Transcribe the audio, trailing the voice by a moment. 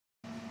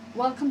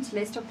Welcome to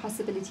Let's Talk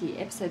Possibility,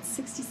 episode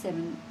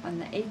 67 on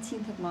the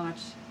 18th of March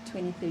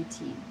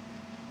 2013.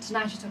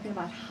 Tonight we're talking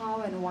about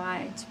how and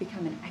why to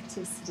become an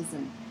active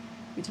citizen.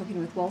 We're talking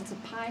with Walter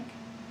Pike,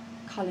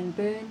 Colin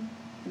Byrne,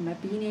 and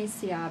Mabine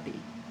Seabe.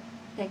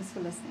 Thanks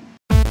for listening.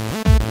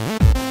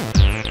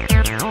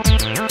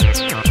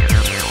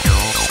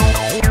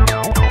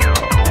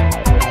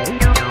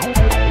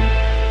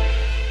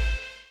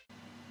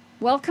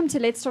 Welcome to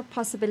Let's Talk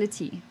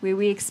Possibility, where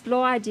we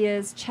explore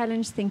ideas,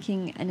 challenge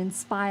thinking, and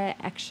inspire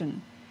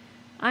action.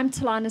 I'm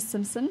Talana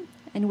Simpson,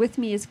 and with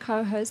me is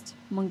co-host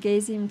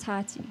Mongezi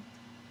Mtati.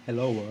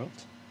 Hello,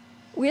 world.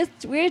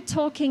 We're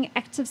talking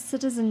active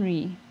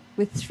citizenry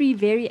with three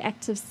very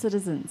active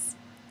citizens.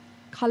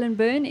 Colin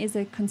Byrne is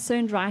a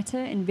concerned writer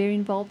and very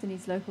involved in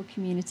his local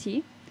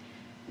community.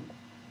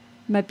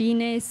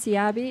 Mabine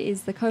Seabe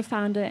is the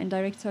co-founder and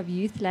director of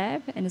Youth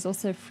Lab and is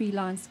also a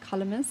freelance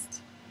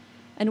columnist.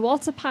 And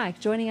Walter Pike,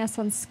 joining us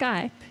on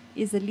Skype,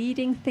 is a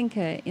leading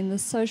thinker in the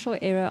social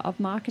era of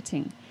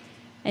marketing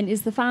and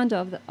is the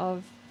founder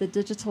of the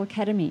Digital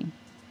Academy.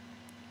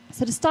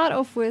 So to start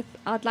off with,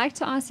 I'd like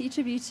to ask each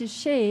of you to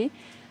share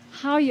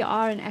how you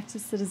are an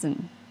active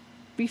citizen.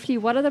 Briefly,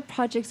 what are the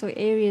projects or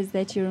areas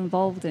that you're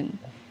involved in?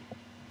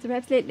 So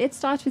perhaps let's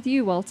start with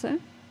you, Walter.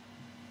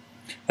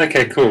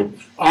 Okay, cool.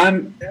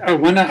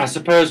 I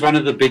suppose one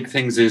of the big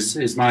things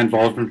is my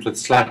involvement with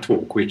Slut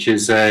Walk, which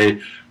is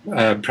a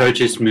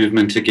protest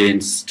movement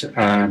against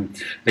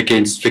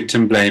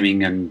victim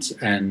blaming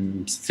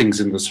and things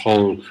in this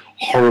whole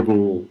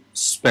horrible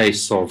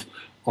space of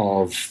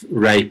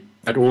rape,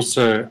 but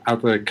also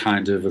other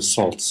kind of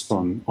assaults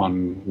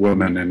on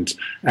women and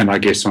I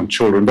guess on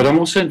children. But I'm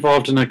also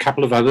involved in a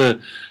couple of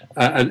other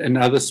in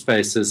other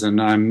spaces,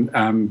 and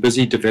I'm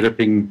busy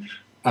developing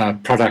a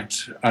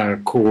product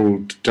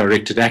called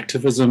Directed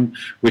Activism,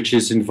 which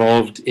is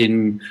involved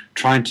in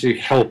trying to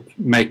help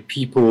make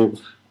people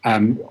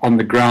on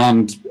the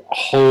ground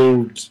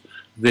hold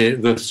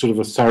the sort of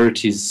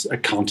authorities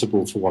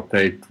accountable for what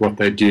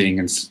they're doing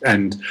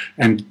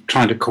and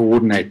trying to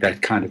coordinate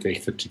that kind of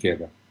effort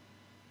together.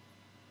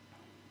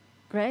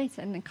 Great.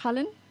 And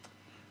Colin,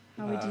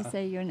 how would you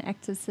say you're an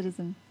active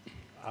citizen?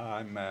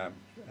 I'm a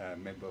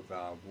member of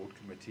our ward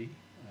committee.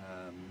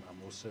 I'm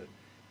also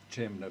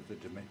chairman of the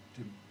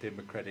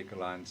Democratic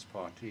Alliance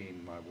Party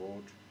in my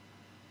ward.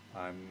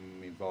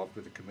 I'm involved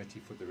with the Committee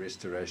for the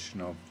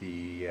Restoration of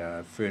the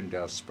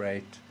Ferndale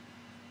Spruit.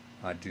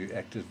 I do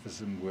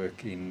activism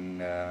work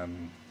in a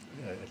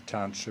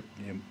township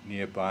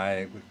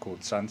nearby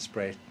called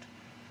Sunspruit.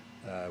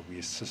 We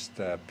assist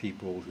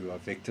people who are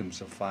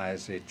victims of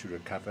fires there to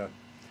recover.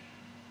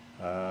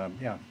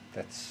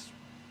 That's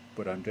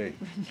what I'm doing.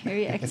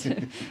 Very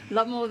active. A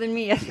lot more than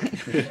me, I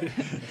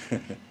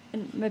think.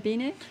 And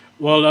Mabine?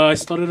 Well, I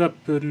started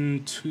up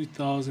in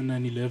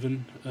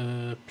 2011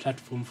 a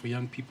platform for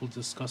young people to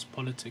discuss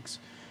politics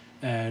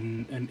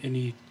and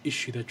any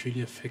issue that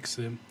really affects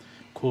them,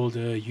 called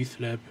Youth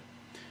Lab.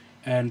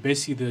 And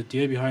basically the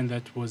idea behind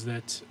that was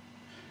that,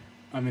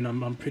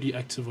 I'm pretty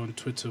active on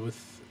Twitter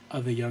with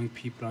other young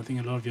people. I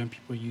think a lot of young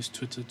people use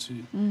Twitter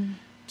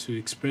to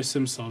express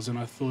themselves, and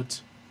I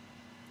thought,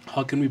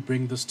 how can we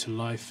bring this to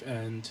life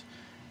and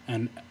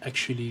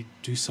actually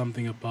do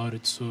something about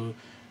it? So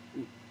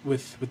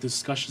with the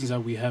discussions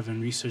that we have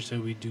and research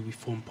that we do, we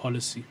form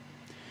policy.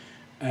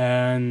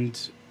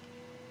 And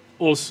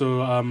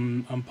also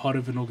I'm part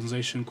of an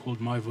organization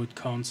called My Vote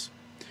Counts,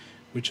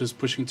 which is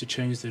pushing to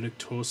change the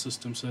electoral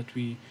system so that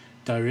we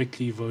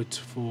directly vote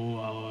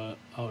for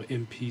our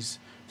MPs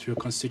through a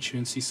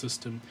constituency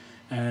system.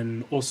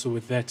 And also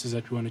with that is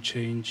that we want to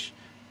change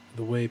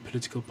the way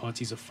political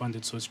parties are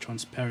funded so it's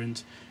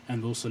transparent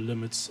and also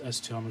limits as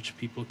to how much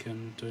people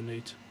can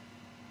donate.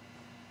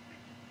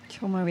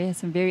 Choma, we have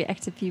some very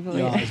active people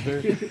here. It's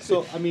very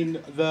so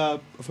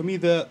for me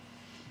the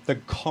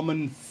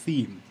common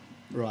theme,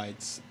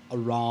 right,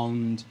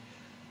 around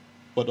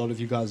what all of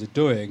you guys are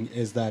doing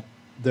is that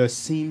there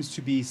seems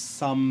to be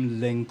some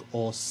link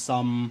or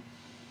something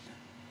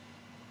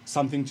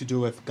to do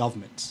with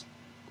government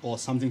or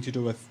something to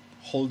do with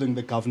holding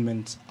the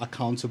government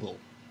accountable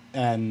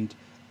and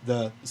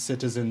the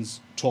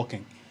citizens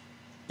talking.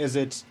 Is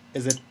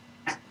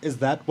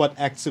that what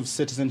active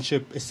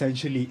citizenship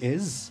essentially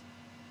is?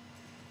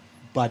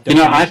 But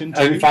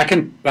if I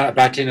can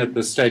butt in at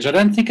this stage, I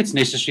don't think it's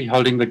necessarily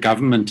holding the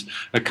government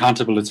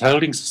accountable. It's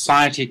holding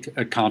society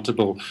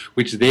accountable,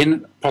 which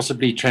then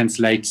possibly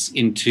translates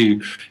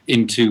into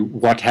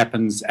what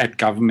happens at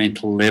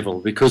governmental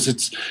level. Because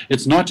it's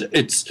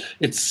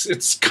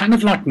kind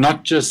of like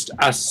not just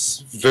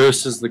us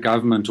versus the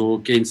government or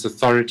against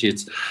authority.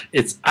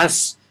 It's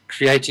us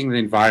creating the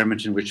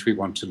environment in which we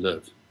want to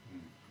live.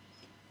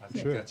 I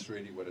think that's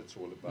really what it's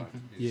all about.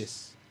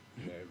 Yes.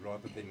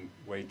 Rather than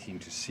waiting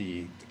to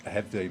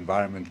have the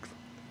environment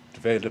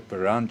develop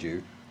around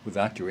you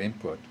without your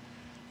input.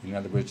 In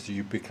other words,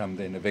 you become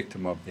then a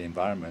victim of the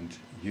environment.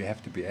 You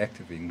have to be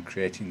active in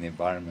creating the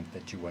environment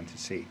that you want to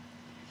see.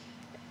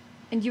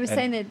 And you were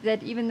saying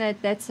that even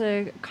that's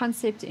a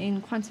concept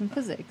in quantum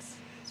physics.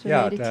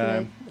 Yeah, related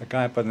to a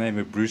guy by the name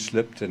of Bruce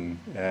Lipton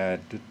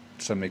did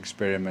some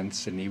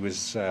experiments, and he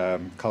was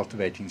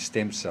cultivating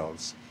stem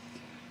cells,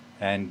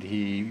 and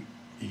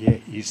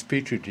his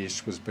petri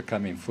dish was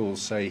becoming full,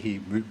 so he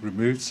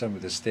removed some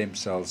of the stem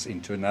cells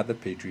into another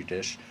petri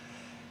dish,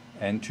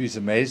 and to his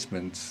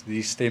amazement,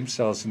 these stem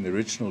cells in the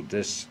original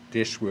dish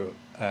were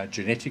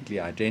genetically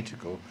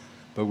identical,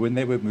 but when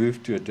they were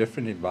moved to a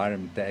different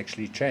environment, they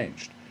actually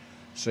changed.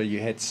 So you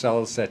had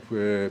cells that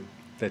were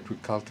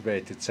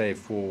cultivated, say,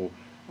 for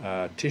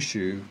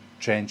tissue,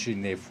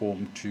 changing their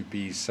form to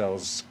be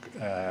cells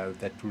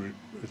that were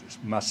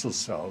muscle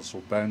cells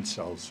or bone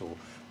cells or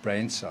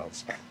brain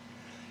cells.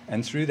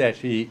 And through that,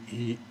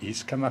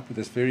 he's come up with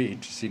this very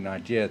interesting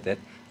idea that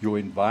your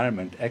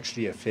environment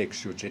actually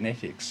affects your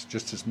genetics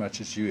just as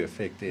much as you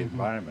affect the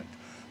environment.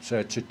 So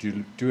it's a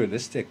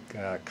dualistic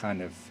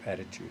kind of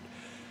attitude.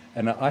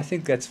 And I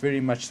think that's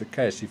very much the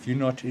case. If you're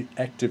not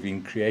active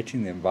in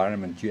creating the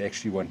environment you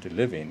actually want to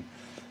live in,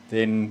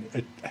 then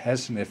it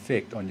has an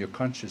effect on your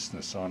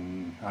consciousness,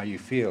 on how you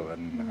feel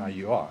and how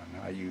you are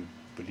and how you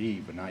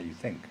believe and how you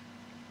think.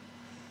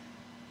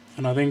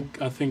 And I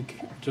think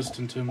just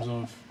in terms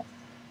of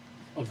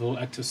the whole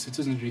active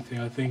citizenry thing,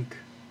 I think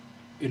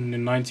in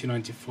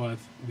 1994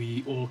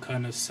 we all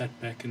kind of sat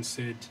back and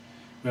said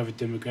we have a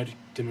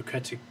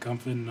democratic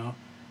government now,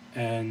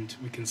 and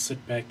we can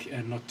sit back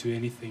and not do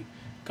anything.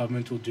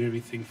 Government will do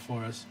everything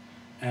for us.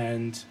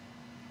 And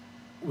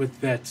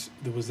with that,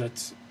 there was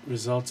that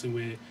result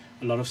where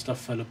a lot of stuff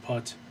fell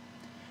apart.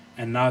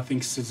 And now I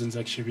think citizens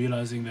actually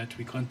realizing that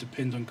we can't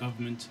depend on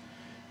government,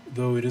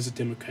 though it is a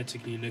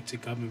democratically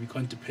elected government, we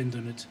can't depend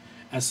on it.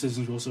 As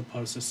citizens, we're also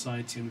part of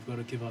society, and we've got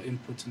to give our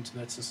input into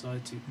that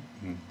society.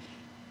 Mm.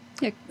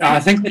 Yeah. I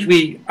think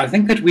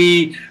that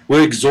we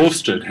were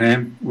exhausted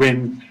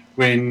when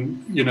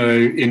in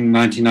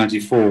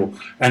 1994,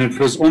 and it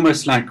was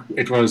almost like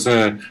it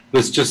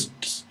was just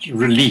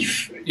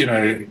relief.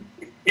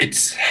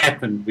 It's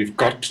happened. We've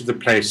got to the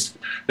place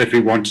that we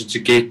wanted to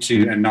get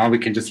to, and now we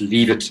can just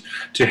leave it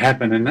to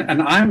happen.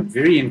 And I'm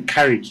very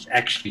encouraged,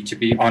 actually, to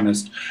be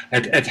honest,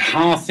 at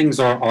how things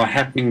are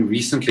happening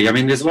recently. I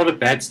mean, there's a lot of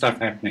bad stuff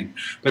happening,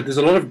 but there's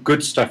a lot of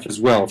good stuff as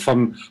well.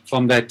 From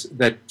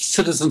that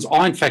citizens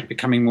are in fact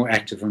becoming more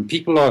active, and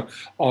people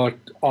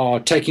are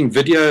taking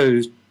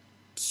videos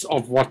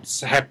of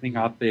what's happening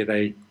out there.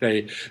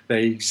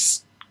 They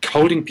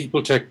holding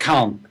people to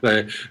account.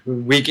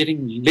 We're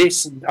getting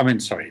less. Let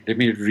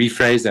me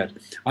rephrase that.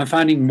 I'm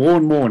finding more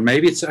and more, and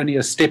maybe it's only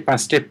a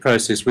step-by-step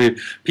process where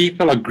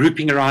people are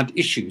grouping around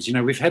issues.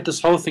 We've had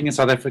this whole thing in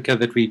South Africa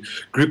that we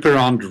group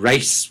around the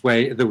race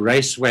way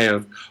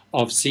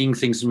of seeing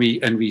things,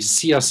 and we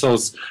see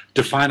ourselves,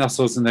 define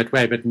ourselves in that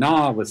way. But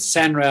now with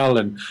SANRAL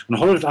and a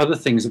whole lot of other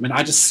things, I mean,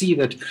 I just see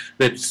that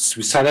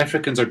South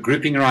Africans are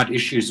grouping around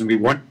issues, and we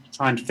want to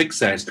try and fix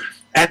that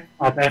as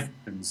South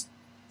Africans.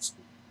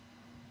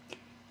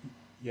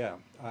 Yeah,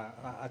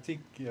 I think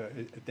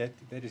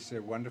that is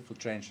a wonderful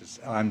change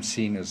that I'm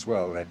seeing as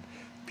well, that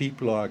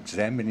people are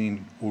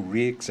examining or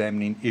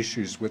re-examining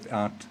issues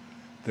without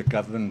the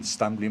government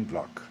stumbling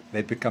block.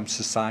 They become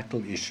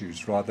societal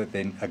issues rather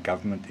than a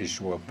government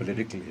issue or a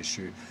political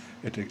issue.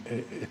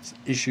 It's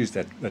issues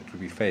that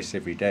we face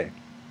every day.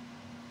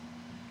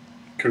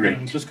 Correct.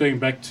 And just going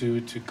back to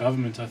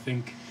government, I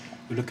think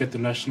we look at the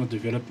National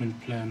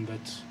Development Plan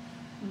that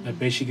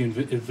basically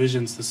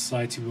envisions the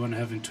society we want to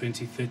have in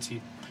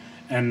 2030.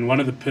 And one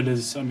of the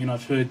pillars, I mean,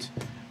 I've heard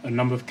a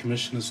number of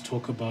commissioners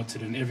talk about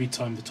it, and every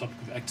time the topic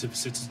of active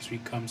citizenry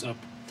comes up,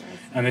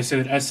 and they say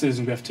that as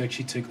citizens we have to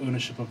actually take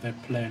ownership of that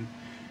plan,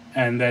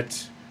 and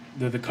that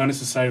the kind of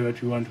society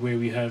that we want, where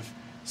we have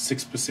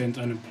 6%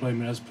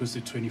 unemployment as opposed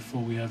to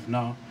 24% we have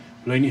now,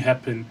 will only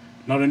happen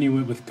not only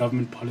with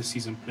government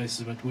policies in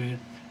places, but where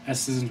as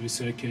citizens we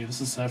say, okay,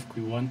 this is South Africa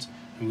we want,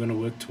 and we're going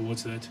to work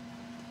towards that.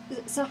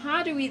 So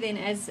how do we then,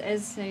 as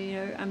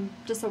I'm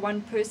just a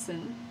one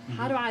person,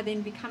 how do I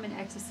then become an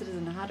active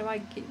citizen? How do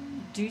I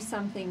do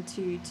something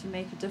to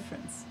make a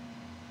difference?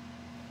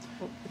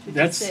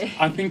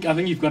 I think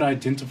you've got to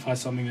identify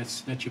something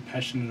that you're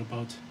passionate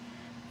about,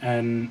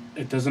 and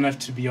it doesn't have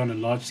to be on a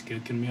large scale.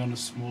 It can be on a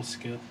small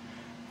scale.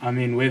 I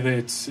mean, whether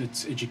it's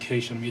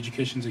education. I mean,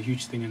 education is a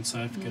huge thing in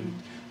South Africa.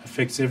 It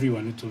affects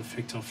everyone. It will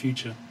affect our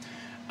future.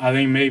 I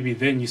think maybe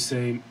then you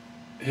say,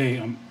 hey,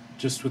 I'm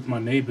just with my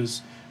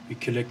neighbors. We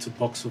collect a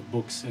box of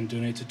books and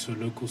donate it to a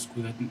local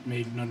school that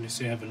may not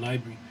necessarily have a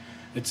library.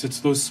 It's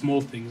those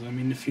small things. I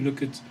mean, if you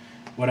look at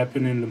what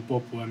happened in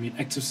Limpopo, I mean,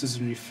 active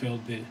citizenry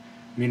failed there.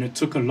 I mean, it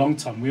took a long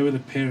time. Where were the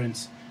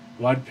parents?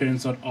 Why did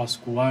parents not ask,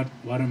 why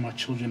don't my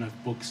children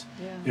have books?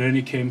 Yeah. It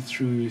only came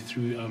through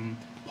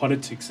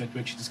politics that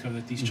we actually discovered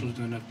that these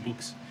children don't have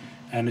books.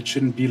 And it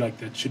shouldn't be like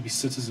that. It should be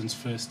citizens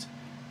first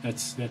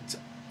that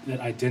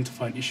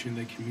identify an issue in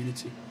their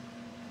community.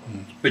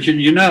 But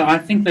I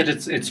think that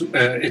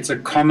it's a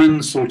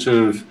common sort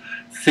of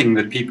thing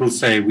that people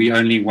say we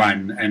only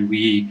won and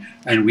we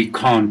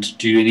can't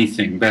do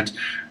anything. But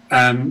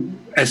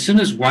as soon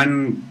as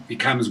one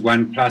becomes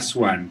 1 +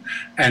 1,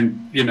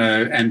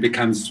 and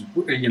becomes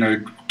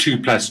 2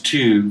 +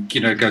 2,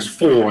 goes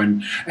 4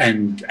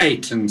 and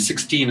 8 and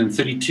 16 and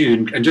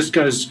 32, and just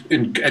goes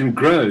and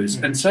grows.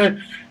 And so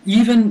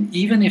even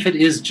if it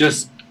is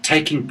just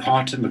taking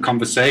part in the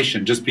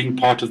conversation, just being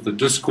part of the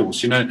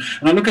discourse, and I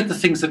look at the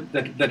things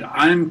that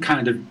I'm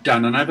kind of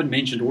done, and I haven't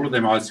mentioned all of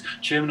them. I was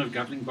chairman of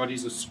governing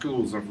bodies of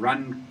schools. I've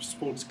run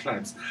sports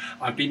clubs.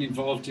 I'm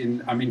involved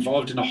in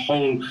a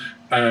whole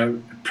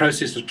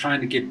process of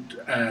trying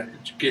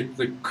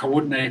to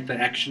coordinate the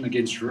action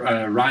against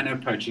rhino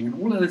poaching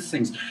and all of those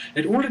things.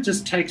 All it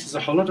just takes is a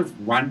whole lot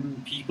of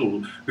one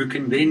people who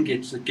can then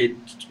get to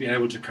be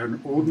able to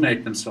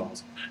coordinate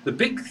themselves. The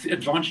big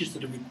advantage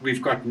that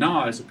we've got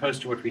now, as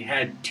opposed to what we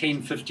had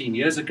 10, 15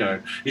 years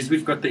ago, is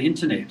we've got the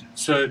internet.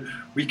 So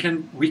we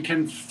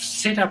can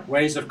set up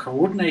ways of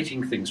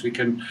coordinating things. We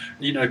can,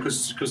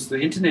 because the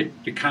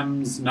internet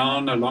becomes now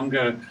no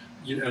longer,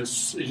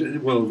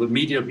 the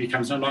media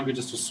becomes no longer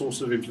just a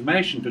source of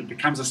information, but it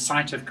becomes a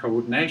site of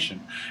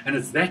coordination. And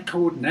it's that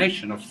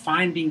coordination of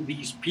finding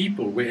these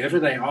people wherever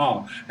they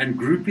are and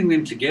grouping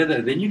them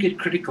together. Then you get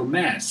critical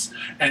mass,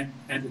 and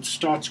it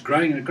starts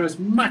growing, and it grows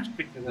much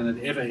quicker than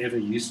it ever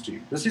used to.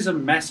 This is the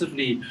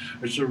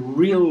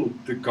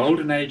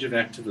golden age of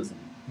activism.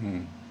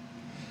 Mm.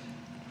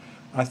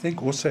 I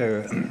think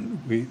also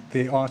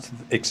there are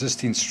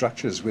existing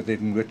structures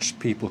within which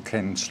people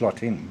can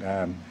slot in.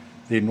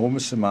 The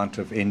enormous amount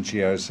of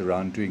NGOs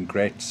around doing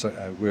great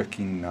work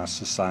in our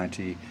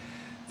society.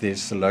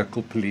 There's the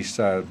local police,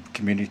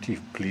 community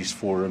police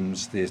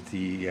forums. There's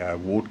the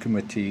ward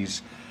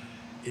committees.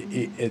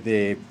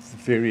 There are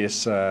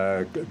various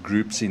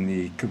groups in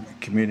the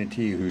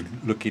community who are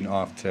looking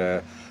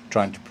after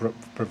trying to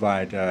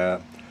provide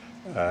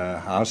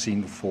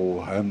housing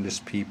for homeless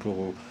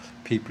people,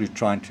 people who are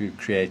trying to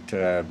create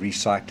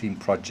recycling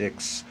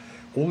projects.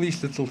 All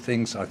these little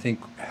things, I think,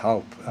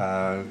 help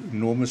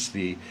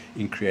enormously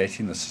in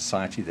creating the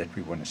society that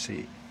we want to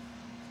see.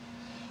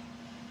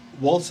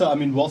 Walter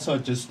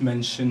just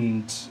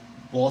mentioned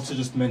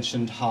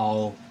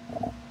how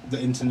the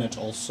internet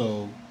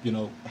also,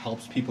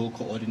 helps people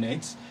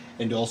coordinate,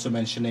 and you're also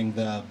mentioning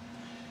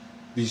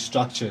these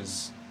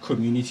structures,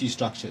 community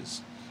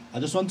structures. I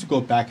just want to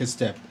go back a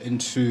step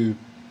into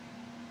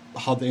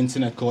how the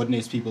internet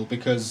coordinates people,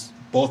 because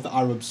both the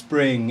Arab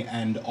Spring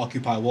and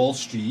Occupy Wall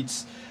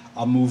Street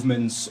are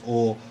movements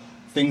or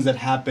things that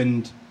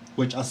happened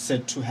which are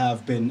said to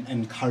have been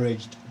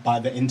encouraged by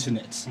the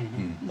internet.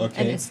 Mm-hmm.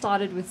 Okay, and it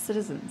started with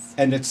citizens.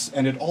 And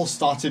it all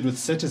started with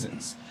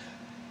citizens.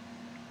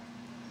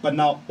 But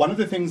now, one of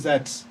the things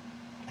that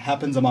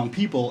happens among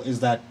people is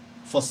that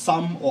for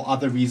some or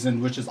other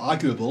reason, which is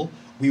arguable,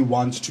 we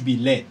want to be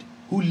led.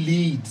 Who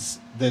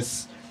leads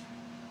this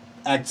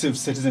active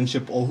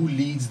citizenship, or who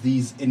leads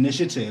these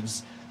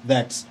initiatives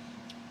that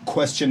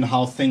question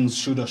how things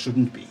should or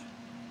shouldn't be?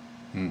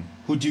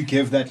 Who do you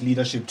give that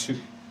leadership to?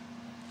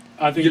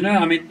 I think,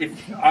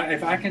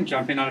 if I can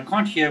jump in, I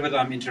can't hear whether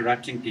I'm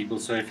interrupting people,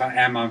 so if I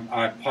am,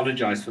 I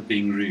apologize for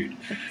being rude.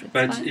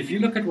 But if you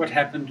look at what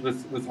happened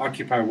with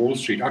Occupy Wall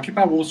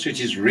Street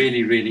is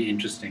really, really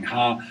interesting,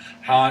 how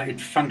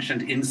it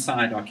functioned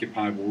inside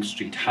Occupy Wall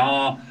Street,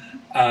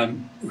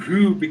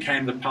 who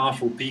became the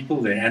powerful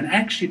people there, and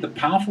actually the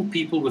powerful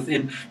people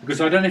within, because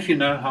I don't know if you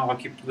know how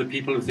the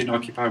people within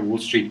Occupy Wall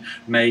Street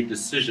made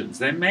decisions.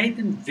 They made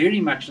them very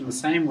much in the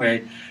same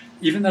way,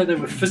 even though they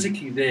were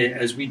physically there,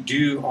 as we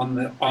do on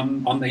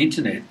the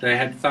internet. They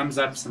had thumbs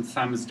ups and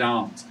thumbs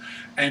downs.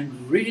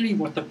 And really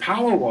what the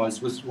power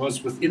was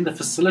within the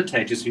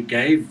facilitators who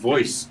gave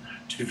voice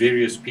to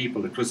various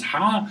people. It was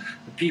how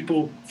the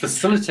people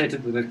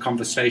facilitated the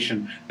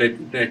conversation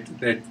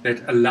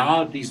that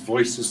allowed these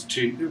voices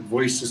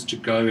to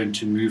go and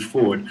to move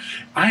forward.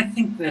 I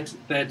think that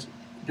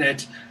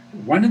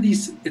one of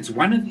these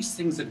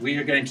things that we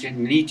are going to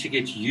need to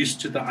get used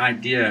to, the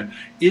idea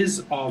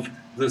is of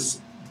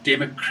this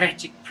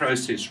democratic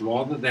process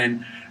rather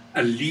than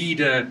a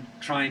leader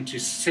trying to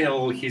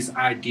sell his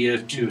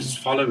idea to his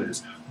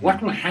followers.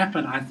 What will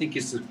happen, I think,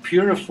 is a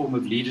purer form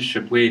of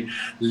leadership where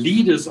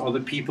leaders are the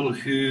people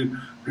who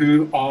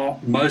are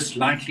most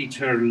likely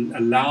to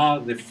allow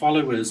their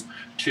followers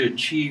to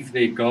achieve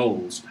their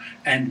goals.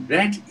 And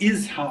that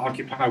is how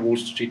Occupy Wall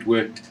Street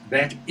worked.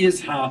 That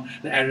is how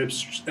the Arab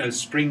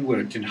Spring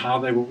worked, and how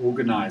they were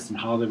organized and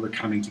how they were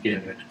coming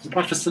together. It's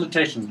about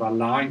facilitation, by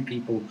allowing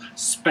people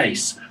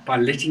space, by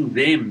letting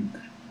them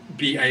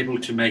be able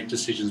to make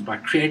decisions, by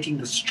creating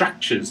the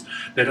structures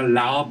that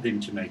allowed them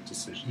to make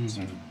decisions.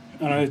 Mm-hmm.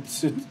 And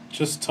it's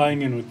just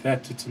tying in with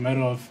that, it's a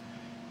matter of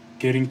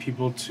getting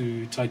people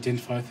to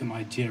identify with an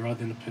idea rather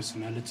than a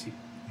personality.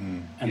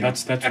 And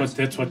that's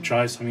what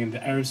drives.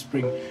 The Arab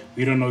Spring,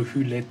 we don't know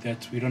who led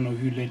that. We don't know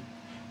who led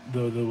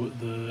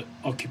the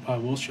Occupy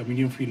Wall Street.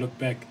 Even if we look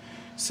back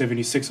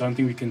 76, I don't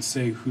think we can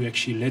say who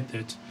actually led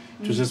that.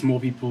 It was just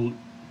more people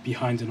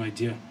behind an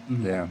idea.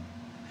 Yeah.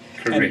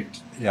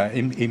 Correct.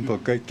 In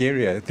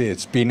Bulgaria,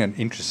 there's been an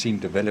interesting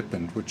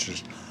development, which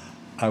is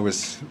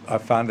I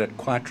found it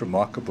quite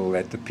remarkable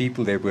that the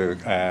people that were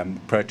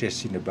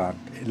protesting about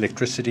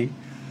electricity,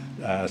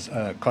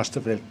 cost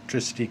of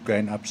electricity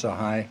going up so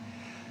high,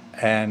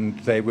 and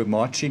they were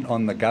marching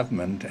on the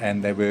government,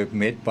 and they were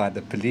met by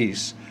the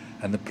police,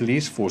 and the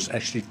police force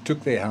actually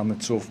took their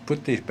helmets off,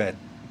 put their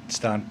bats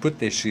down, put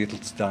their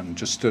shields down, and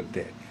just stood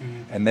there.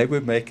 And they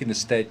were making a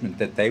statement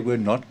that they were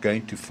not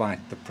going to fight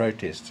the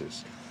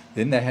protesters.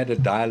 Then they had a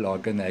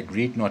dialogue, and they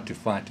agreed not to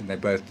fight, and they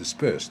both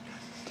dispersed.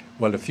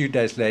 Well, a few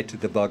days later,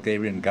 the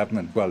Bulgarian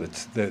government,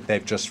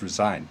 they've just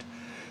resigned.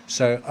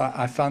 So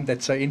I found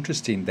that so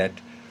interesting that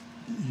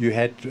you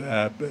had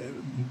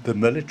the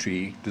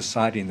military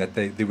deciding that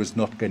there was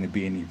not going to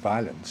be any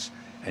violence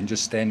and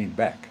just standing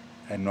back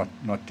and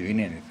not doing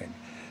anything.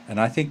 And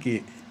I think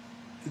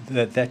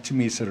that to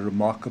me is a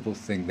remarkable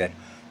thing, that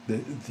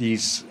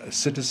these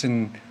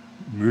citizen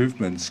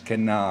movements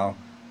can now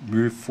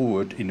move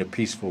forward in a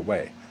peaceful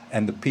way.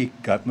 And the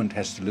government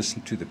has to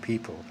listen to the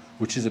people,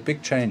 which is a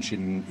big change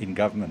in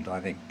government, I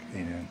think,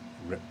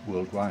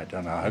 worldwide.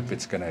 And I hope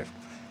it's going to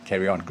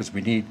carry on, because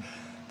we need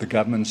the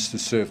governments to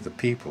serve the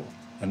people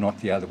and not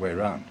the other way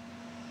around.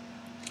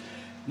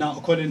 Now,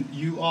 Colin,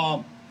 you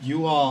are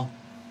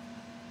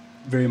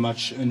very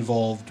much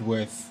involved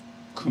with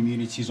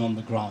communities on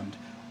the ground.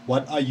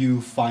 What are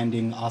you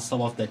finding are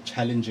some of the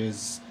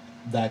challenges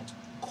that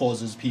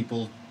cause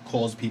people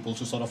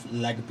to sort of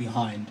lag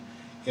behind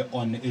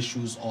on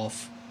issues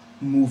of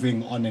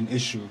moving on an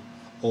issue,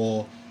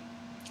 or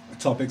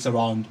topics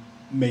around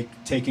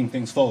taking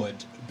things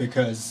forward?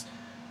 Because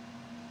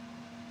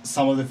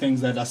some of the things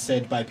that are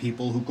said by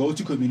people who go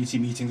to community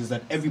meetings is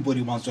that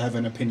everybody wants to have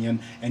an opinion,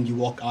 and you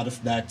walk out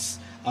of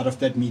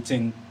that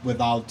meeting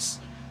without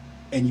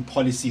any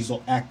policies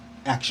or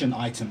action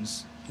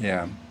items.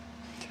 Yeah.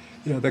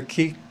 The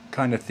key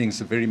kind of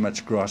things are very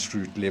much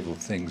grassroots level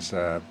things.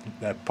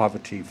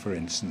 Poverty, for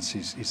instance,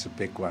 is a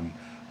big one.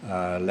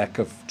 Lack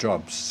of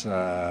jobs,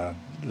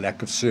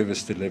 lack of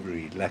service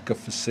delivery, lack of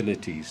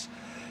facilities.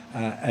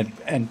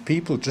 And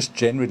people just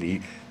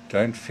generally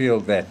don't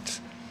feel that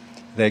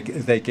they're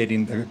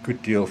getting a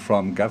good deal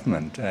from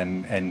government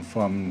and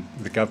from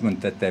the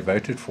government that they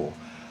voted for.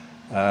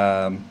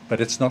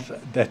 But it's not,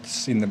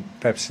 that's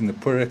perhaps in the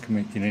poorer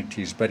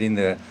communities, but in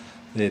the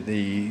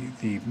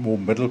more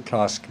middle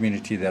class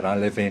community that I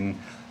live in,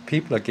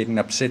 people are getting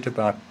upset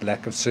about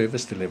lack of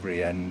service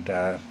delivery, and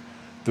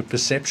the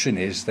perception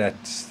is that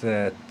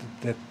the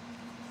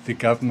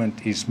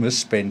government is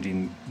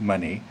misspending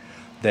money.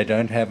 They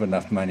don't have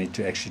enough money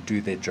to actually do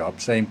their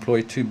jobs. They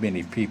employ too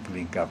many people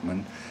in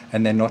government,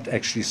 and they're not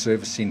actually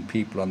servicing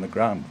people on the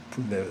ground.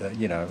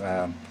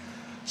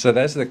 So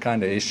those are the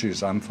kind of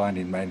issues I'm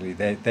finding mainly.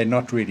 They're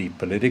not really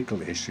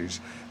political issues.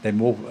 They're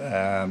more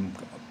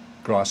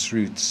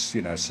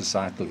grassroots,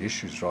 societal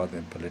issues rather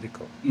than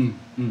political.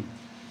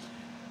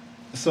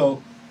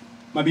 So,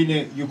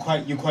 Mabine, you're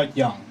quite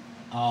young.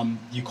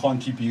 You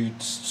contribute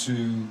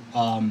to.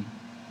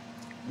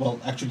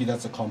 Well, actually,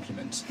 that's a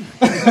compliment.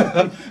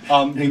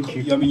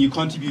 You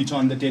contribute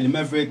on the Daily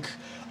Maverick,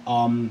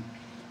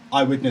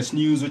 Eyewitness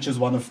News, which is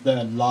one of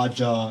the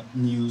larger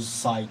news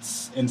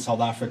sites in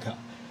South Africa.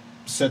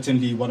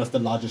 Certainly, one of the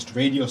largest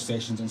radio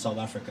stations in South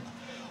Africa.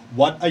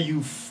 What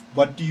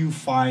do you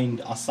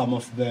find are some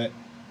of the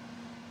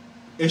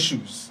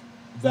issues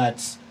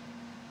that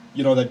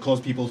that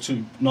cause people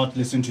to not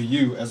listen to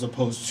you, as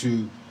opposed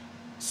to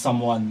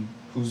someone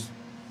who's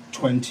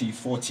 20,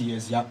 40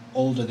 years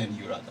older than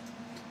you, rather?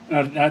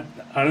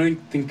 I don't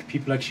think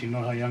people actually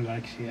know how young I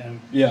actually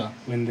am. Yeah.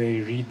 When they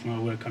read my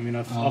work,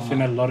 I've often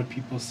had a lot of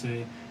people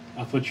say,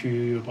 "I thought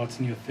you were about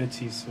in your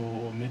 30s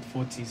or mid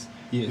 40s."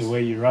 Yes. The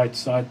way you write.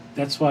 So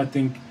that's why I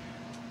think,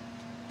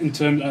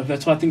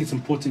 that's why I think it's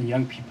important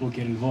young people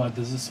get involved.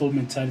 There's this whole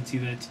mentality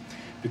that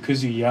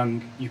because you're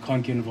young, you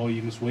can't get involved.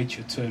 You must wait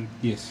your turn.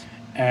 Yes.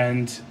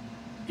 And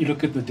you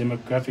look at the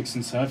demographics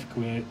in South Africa,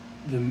 where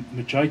the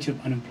majority of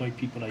unemployed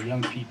people are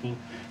young people.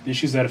 The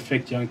issues that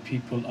affect young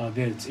people are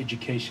there. It's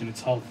education,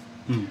 it's health.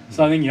 Mm-hmm.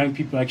 So I think young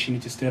people actually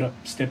need to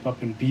step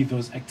up and be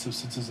those active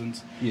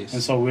citizens. Yes.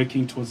 And start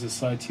working towards the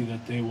society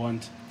that they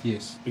want.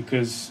 Yes.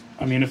 Because,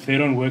 if they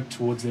don't work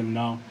towards them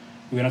now,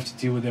 we're going to have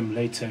to deal with them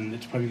later, and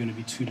it's probably going to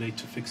be too late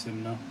to fix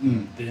them now.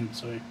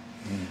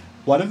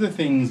 One of the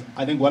things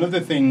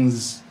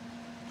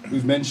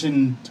we've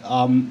mentioned,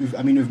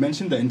 we've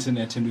mentioned the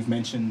internet, and we've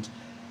mentioned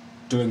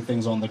doing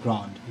things on the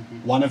ground.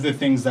 Mm-hmm. One of the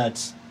things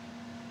that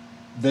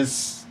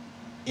this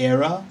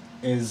era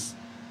is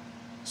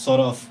sort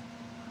of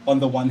on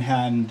the one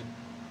hand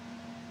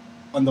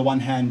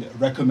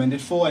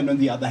recommended for, and on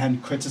the other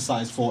hand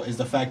criticized for, is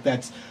the fact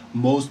that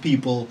most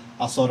people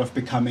are sort of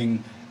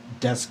becoming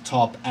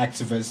desktop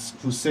activists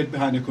who sit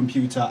behind a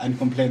computer and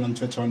complain on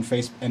Twitter and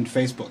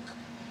Facebook.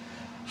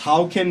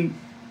 How can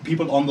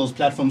people on those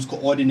platforms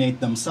coordinate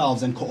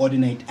themselves and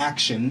coordinate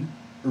action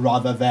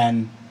rather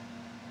than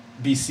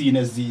be seen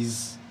as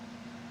these,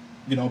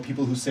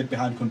 people who sit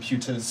behind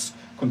computer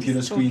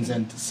screens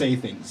and say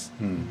things?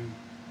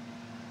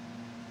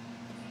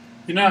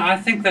 You know, I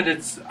think that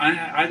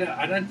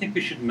I don't think we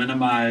should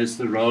minimize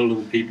the role of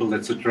the people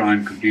that sit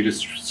around computer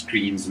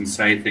screens and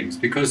say things,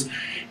 because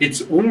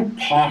it's all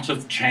part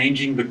of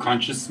changing the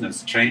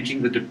consciousness,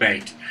 changing the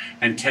debate,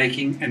 and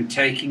taking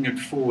it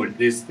forward.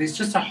 There's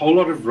just a whole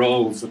lot of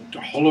roles that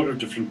a whole lot of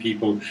different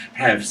people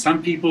have.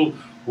 Some people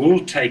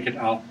will take it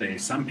out there.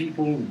 Some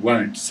people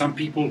won't. Some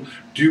people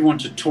do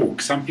want to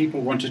talk. Some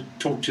people want to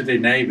talk to their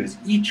neighbors.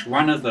 Each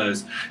one of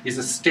those is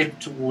a step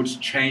towards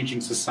changing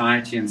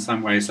society in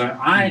some way. So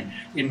I,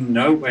 in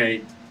no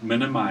way,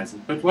 minimize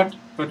it. But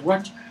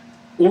what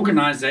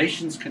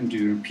organizations can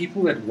do, and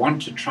people that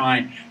want to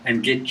try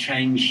and get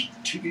change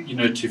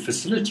to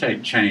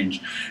facilitate change,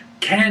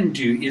 can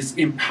do, is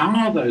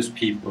empower those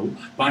people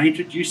by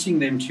introducing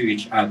them to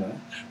each other,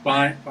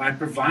 by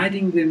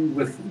providing them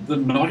with the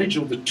knowledge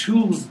or the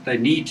tools that they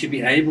need to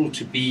be able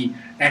to be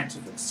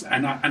activists.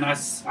 And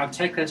I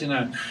take that in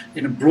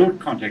a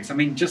broad context. I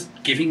mean, just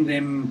giving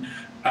them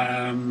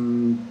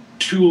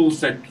tools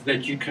that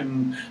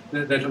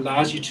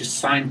allows you to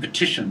sign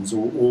petitions,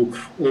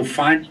 or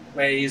find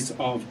ways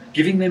of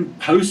giving them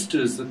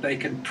posters that they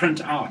can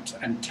print out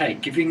and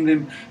take, giving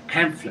them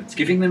pamphlets,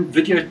 giving them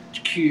YouTube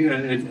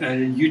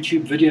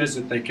videos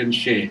that they can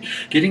share,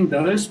 getting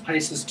those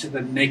places to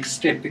the next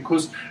step,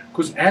 because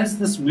as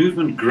this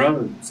movement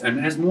grows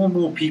and as more and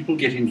more people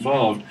get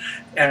involved,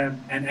 and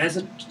as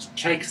it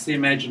takes the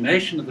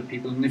imagination of the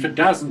people, and if it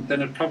doesn't,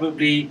 then it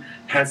probably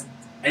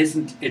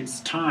isn't its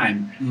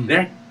time.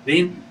 That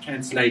then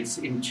translates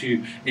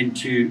onto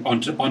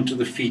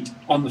the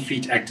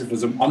feet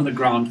activism, on the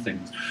ground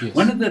things. Yes.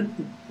 One of the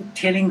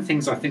telling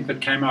things I think that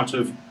came out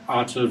of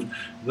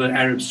the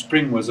Arab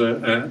Spring was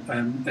a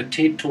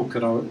TED talk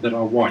that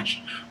I watched,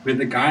 where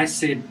the guy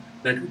said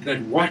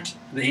that what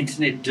the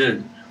internet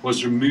did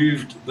was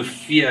removed the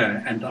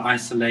fear and the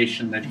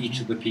isolation that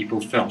each of the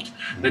people felt.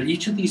 That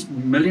each of these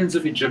millions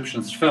of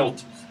Egyptians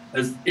felt,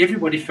 as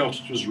everybody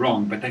felt it was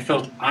wrong, but they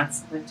felt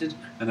isolated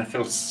and they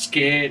felt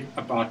scared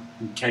about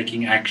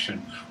taking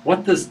action.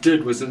 What this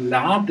did was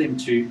allowed them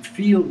to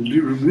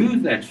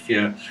remove that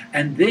fear,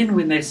 and then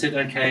when they said,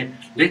 okay,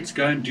 let's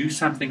go and do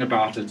something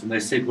about it, and they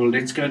said, well,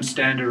 let's go and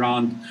stand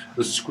around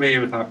the square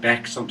with our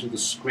backs onto the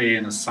square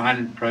in a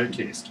silent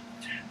protest,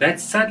 that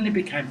suddenly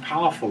became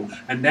powerful,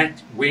 and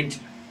that went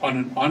on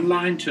an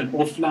online to an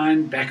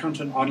offline, back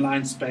onto an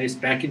online space,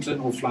 back into an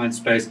offline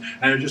space,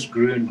 and it just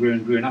grew and grew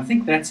and grew. And I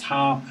think that's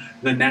how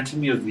the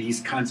anatomy of these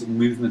kinds of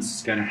movements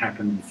is going to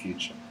happen in the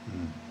future.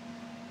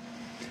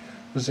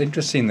 It was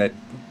interesting that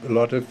a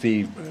lot of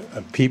the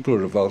people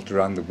revolt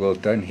around the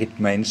world don't hit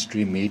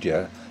mainstream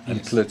media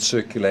until it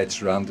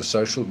circulates around the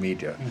social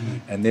media,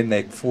 and then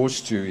they're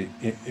forced to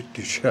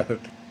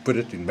put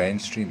it in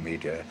mainstream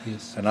media.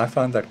 Yes. And I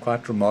found that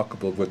quite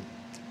remarkable with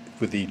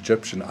the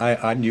Egyptian.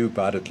 I knew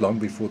about it long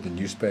before the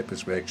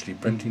newspapers were actually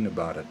printing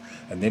about it,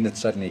 and then it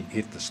suddenly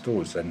hit the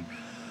stores. And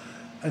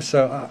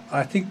so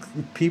I think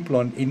people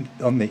on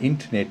the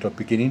internet are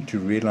beginning to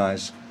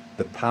realize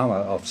the power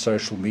of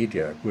social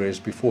media, whereas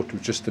before it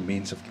was just a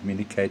means of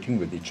communicating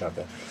with each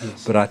other.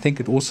 Yes. But I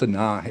think it also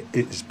now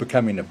is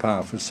becoming a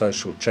power for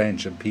social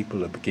change, and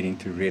people are beginning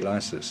to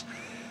realize this.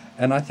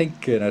 And I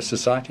think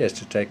society has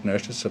to take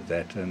notice of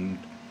that, and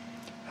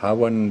how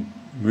one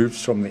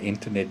moves from the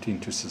internet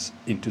into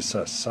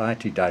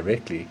society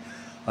directly.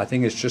 I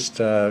think it's just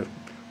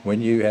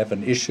when you have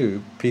an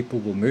issue, people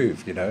will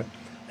move.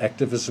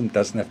 Activism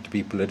doesn't have to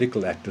be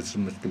political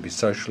activism; it can be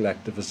social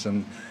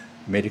activism,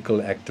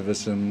 medical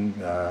activism.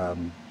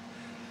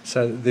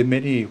 So there are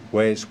many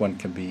ways one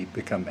can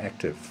become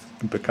active,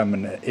 become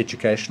an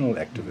educational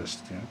activist.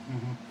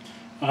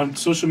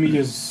 Social media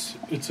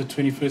it's a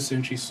 21st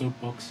century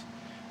soapbox.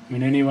 I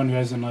mean, anyone who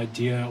has an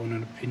idea or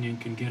an opinion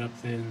can get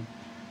up there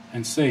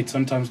and say it.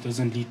 Sometimes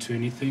doesn't lead to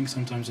anything,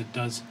 sometimes it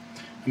does.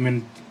 I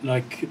mean,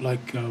 like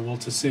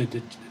Walter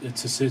said,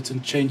 it's a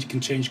certain change,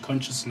 can change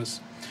consciousness.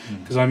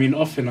 Because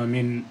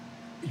often,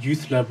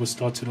 Youth Lab was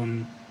started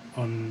on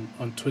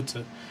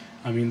Twitter.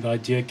 I mean, the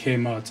idea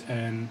came out,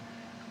 and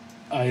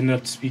I ended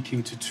up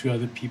speaking to two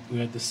other people who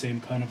had the same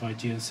kind of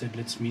idea and said,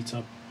 let's meet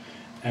up.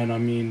 And I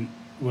mean,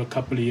 we're a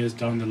couple of years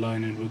down the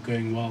line and we're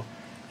going well.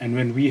 And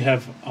when we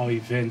have our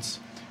events,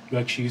 we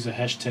actually use a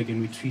hashtag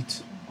and we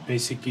tweet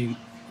basically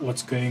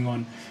what's going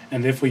on,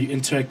 and therefore you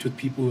interact with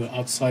people who are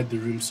outside the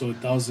room, so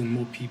 1,000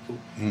 more people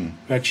who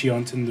actually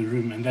aren't in the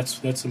room, and that's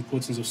the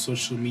importance of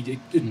social media.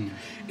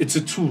 It's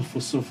a tool for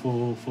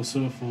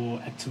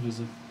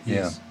activism.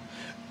 Yeah.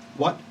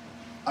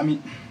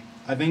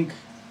 I think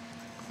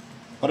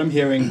what I'm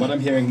hearing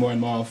more and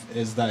more of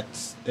is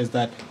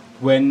that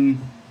when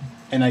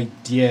an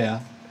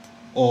idea,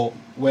 or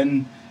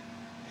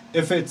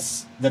if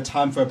it's the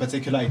time for a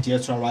particular idea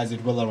to arise,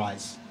 it will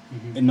arise.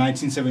 In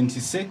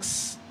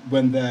 1976,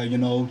 when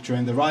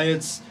during the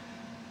riots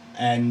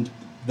and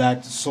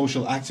that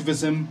social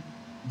activism,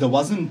 there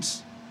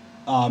wasn't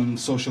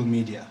social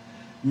media.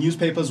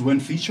 Newspapers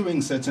weren't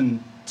featuring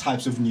certain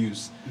types of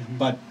news,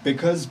 but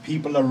because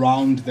people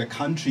around the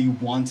country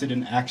wanted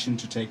an action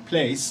to take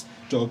place,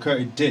 to occur,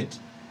 it did.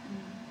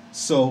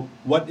 So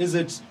what is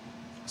it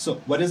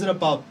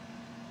about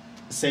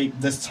say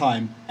this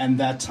time and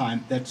that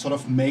time, that sort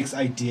of makes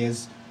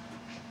ideas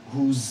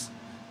whose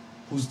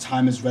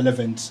time is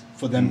relevant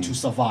for them to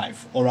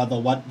survive, or rather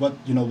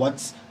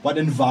what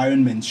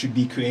environment should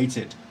be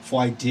created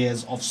for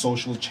ideas of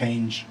social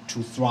change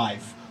to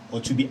thrive or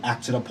to be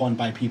acted upon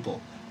by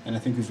people. And I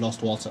think we've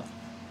lost Walter.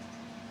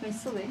 Am I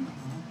still there?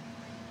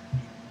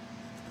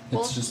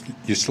 It's just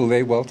You still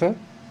there, Walter?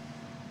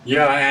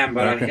 Yeah, I am,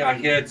 but Okay. I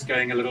hear it's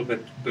going a little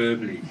bit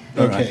burbly.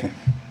 okay.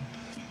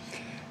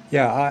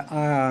 Yeah,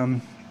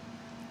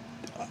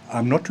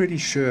 I'm not really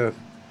sure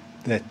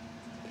that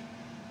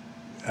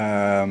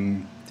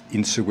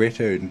in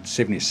Soweto in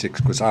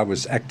 '76, because I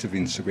was active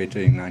in Soweto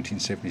in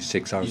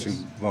 1976. I was Yes.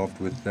 involved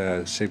with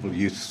several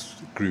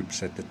youth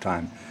groups at the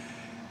time,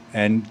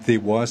 and there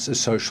was a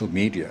social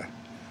media,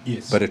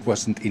 Yes. but it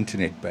wasn't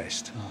internet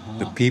based.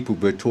 The people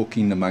were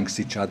talking amongst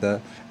each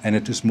other, and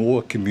it was more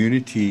a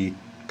community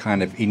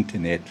kind of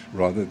internet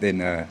rather than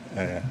a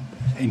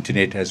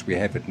internet as we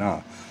have it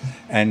now.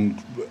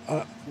 And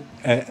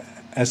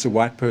as a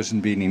white person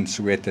being in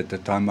Soweto at the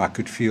time, I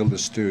could feel the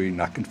stirring.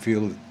 I could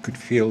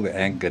feel the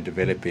anger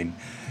developing.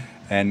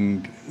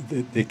 And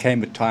there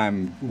came a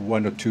time,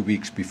 1 or 2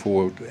 weeks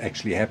before it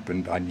actually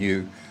happened, I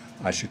knew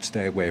I should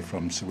stay away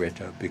from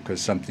Soweto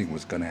because something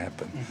was going to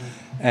happen.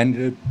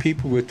 And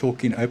people were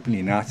talking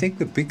openly. Now, I think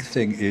the big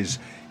thing is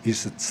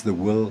it's the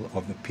will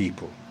of the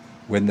people.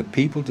 When the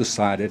people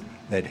decided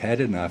they'd had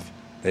enough,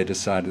 they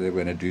decided they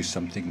were going to do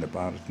something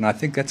about it. And I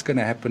think that's going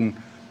to happen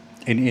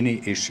in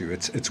any issue.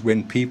 It's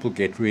when people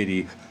get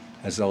really,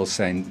 as the old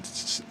saying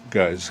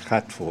goes,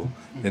 hurtful,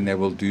 then they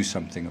will do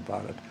something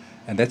about it.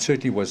 And that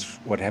certainly was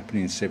what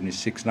happened in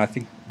 '76. And I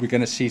think we're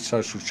going to see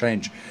social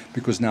change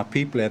because now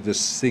people have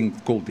this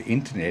thing called the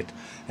internet,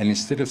 and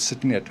instead of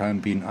sitting at home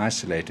being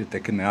isolated, they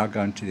can now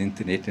go into the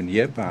internet and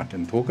hear about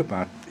and talk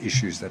about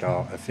issues that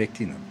are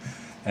affecting them.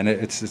 And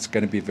it's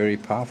going to be very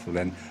powerful.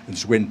 And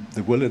it's when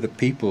the will of the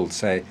people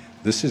say,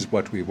 this is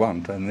what we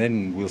want, and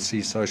then we'll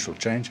see social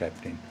change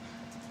happening.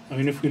 I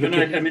mean, if we look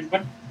at... I mean,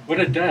 what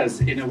it does,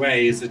 in a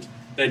way, is that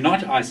they're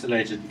not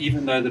isolated,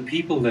 even though the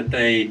people that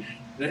the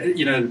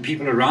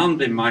people around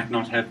them might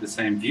not have the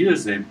same view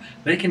as them.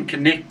 They can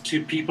connect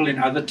to people in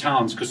other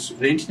towns because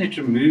the internet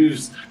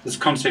removes this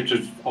concept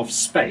of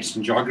space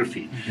and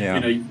geography.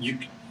 Yeah.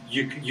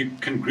 You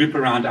can group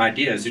around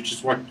ideas, which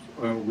is what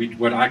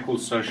I call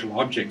social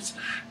objects,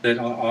 that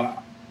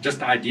are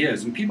just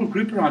ideas, and people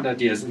group around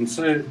ideas. And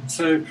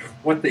so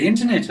what the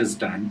internet has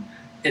done,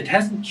 it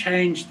hasn't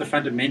changed the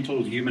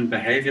fundamental human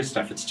behavior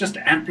stuff. It's just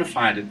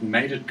amplified it and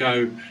made it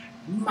go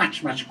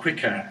much, much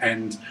quicker.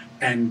 And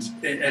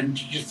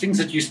things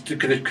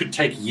that could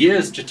take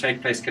years to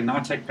take place can now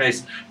take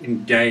place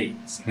in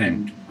days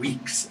and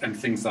weeks and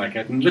things like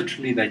that. And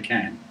literally they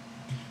can.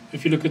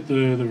 If you look at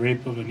the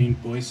rape of Anine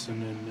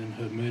Boyson and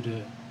her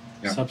murder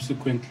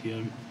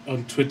subsequently,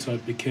 on Twitter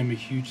it became a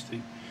huge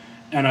thing.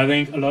 And I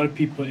think a lot of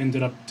people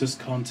ended up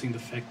discounting the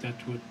fact that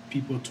what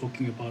people were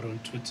talking about on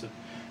Twitter.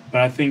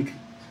 But I think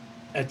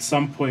at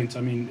some point,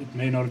 I mean, it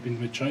may not have been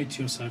the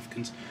majority of South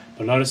Africans,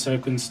 but a lot of South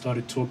Africans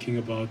started talking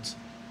about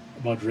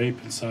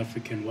rape in South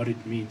Africa and what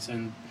it means.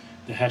 And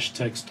the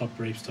hashtag Stop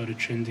Rape started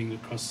trending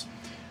across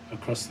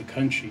the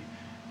country.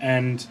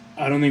 And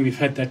I don't think we've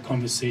had that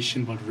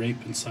conversation about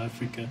rape in South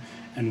Africa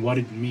and what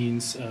it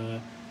means,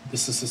 the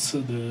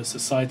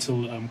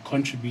societal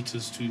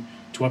contributors to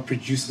what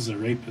produces a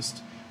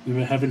rapist.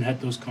 We haven't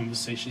had those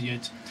conversations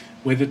yet.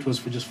 Whether it was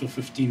for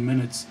 15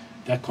 minutes,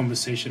 that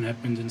conversation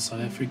happened in South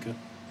Africa.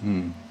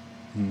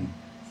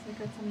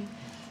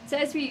 So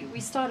as we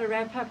start to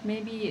wrap up,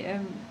 maybe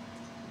I'm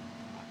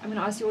going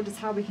to ask you all just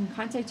how we can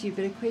contact you,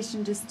 but a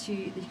question just that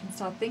you can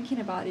start thinking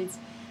about is,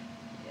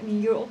 I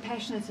mean, you're all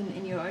passionate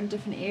in your own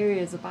different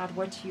areas about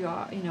what you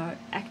are,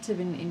 active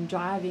in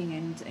driving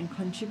and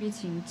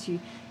contributing to.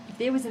 If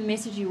there was a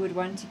message you would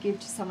want to give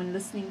to someone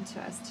listening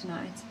to us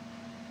tonight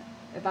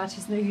about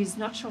who's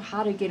not sure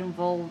how to get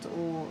involved,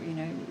 or,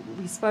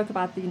 we spoke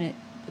about the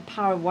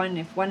power of one.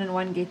 If 1 and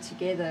 1 get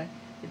together,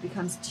 it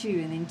becomes 2,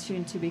 and then 2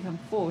 and 2 become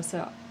 4.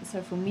 So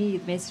for me,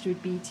 the message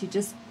would be to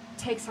just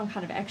take some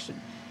kind of action.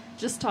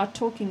 Just start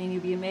talking, and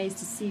you'll be amazed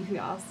to see who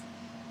else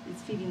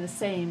is feeling the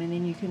same, and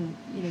then you can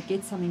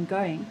get something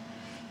going.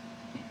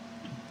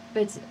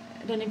 But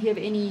I don't know if you have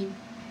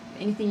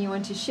anything you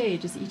want to share,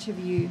 just each of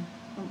you,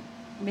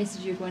 a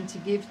message you'd want to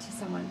give to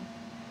someone.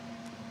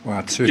 Well,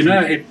 it's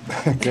certainly...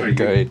 Go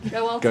ahead.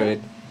 Go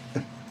ahead.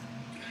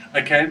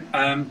 Okay.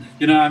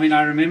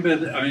 I remember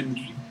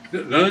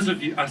those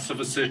of us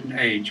of a certain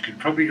age could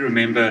probably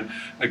remember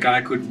a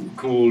guy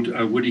called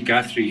Woody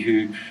Guthrie,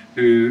 who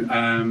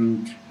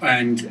and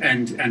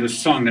a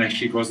song.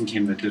 Actually, it wasn't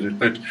him that did it,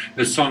 but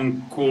a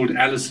song called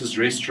Alice's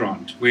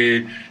Restaurant,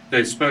 where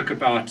they spoke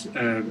about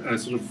a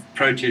sort of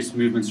protest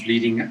movements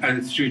leading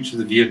through to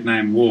the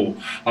Vietnam War,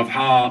 of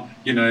how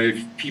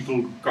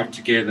people got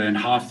together and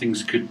how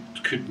things could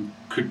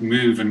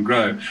move and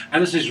grow.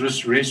 Alice's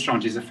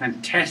Restaurant is a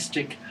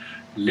fantastic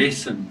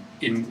lesson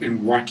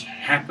in what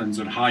happens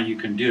and how you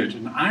can do it.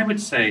 And I would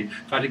say,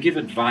 if I had to give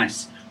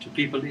advice to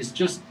people, is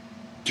just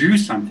do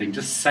something,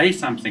 just say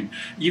something,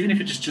 even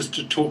if it is just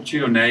to talk to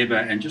your neighbor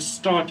and just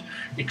start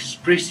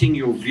expressing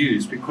your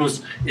views,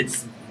 because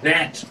it's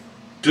that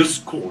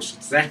discourse,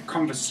 it's that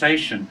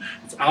conversation,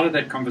 it's out of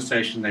that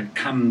conversation that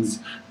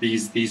comes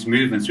these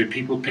movements where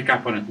people pick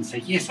up on it and say,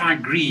 yes, I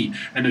agree,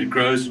 and it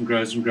grows and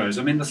grows and grows.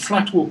 I mean, the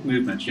slut walk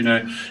movement, you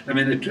know, I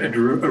mean, it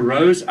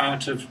arose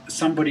out of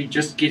somebody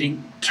just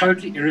getting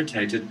totally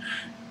irritated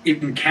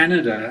in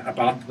Canada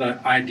about the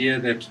idea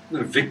that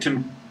the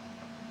victim.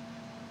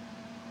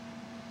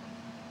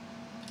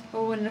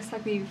 Oh, and it looks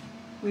like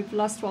we've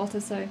lost Walter.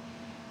 So,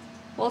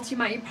 Walter,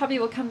 you probably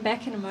will come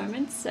back in a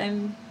moment.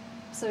 So,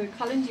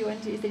 Colin,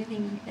 is there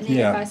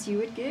any advice you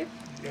would give?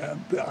 Yeah,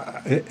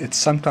 it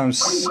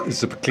sometimes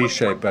is a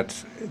cliche,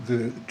 but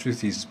the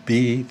truth is,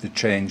 be the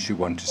change you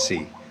want to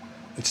see.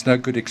 It's no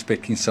good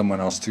expecting someone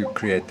else to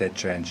create that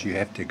change. You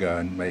have to go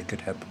and make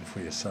it happen for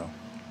yourself.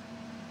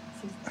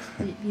 So,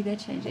 be that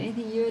change.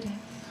 Anything you would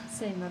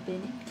say,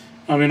 Mabine?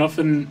 I mean,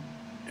 often,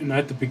 you know,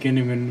 at the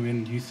beginning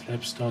when Youth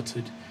Lab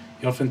started,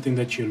 you often think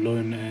that you're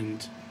alone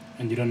and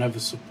you don't have the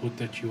support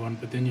that you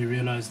want, but then you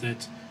realize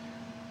that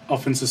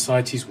often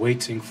society is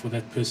waiting for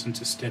that person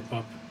to step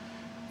up,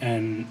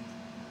 and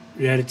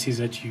reality is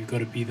that you've got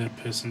to be that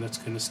person that's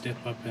going to step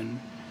up. And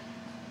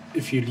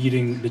if you're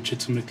leading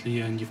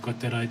legitimately and you've got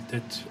that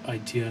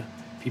idea,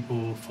 people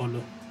will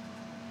follow.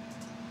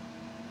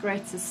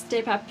 Great, so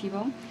step up,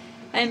 people.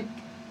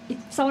 If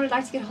someone would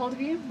like to get hold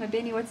of you,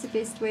 Mabine, what's the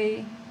best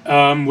way?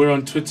 We're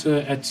on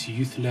Twitter at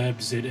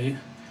YouthLabZA,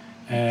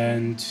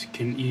 and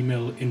can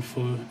email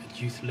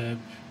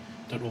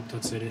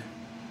info@youthlab.org.za.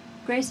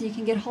 Great, and you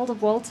can get hold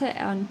of Walter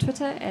on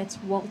Twitter at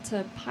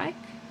Walter Pike.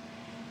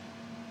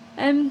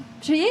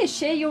 So yeah,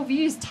 share your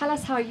views. Tell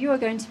us how you are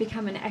going to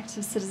become an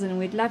active citizen.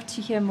 We'd love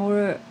to hear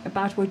more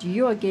about what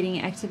you are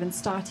getting active and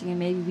starting, and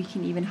maybe we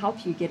can even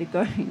help you get it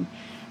going.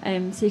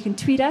 So you can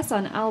tweet us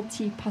on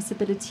LT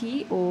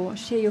Possibility or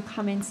share your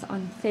comments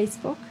on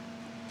Facebook.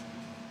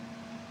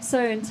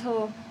 So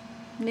until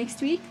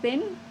next week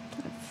then,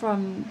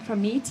 from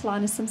me,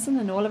 Talana Simpson,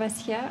 and all of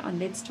us here on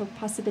Let's Talk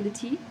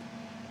Possibility,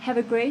 have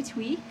a great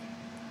week,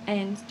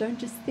 and don't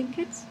just think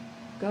it,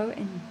 go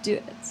and do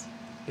it.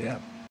 Yeah.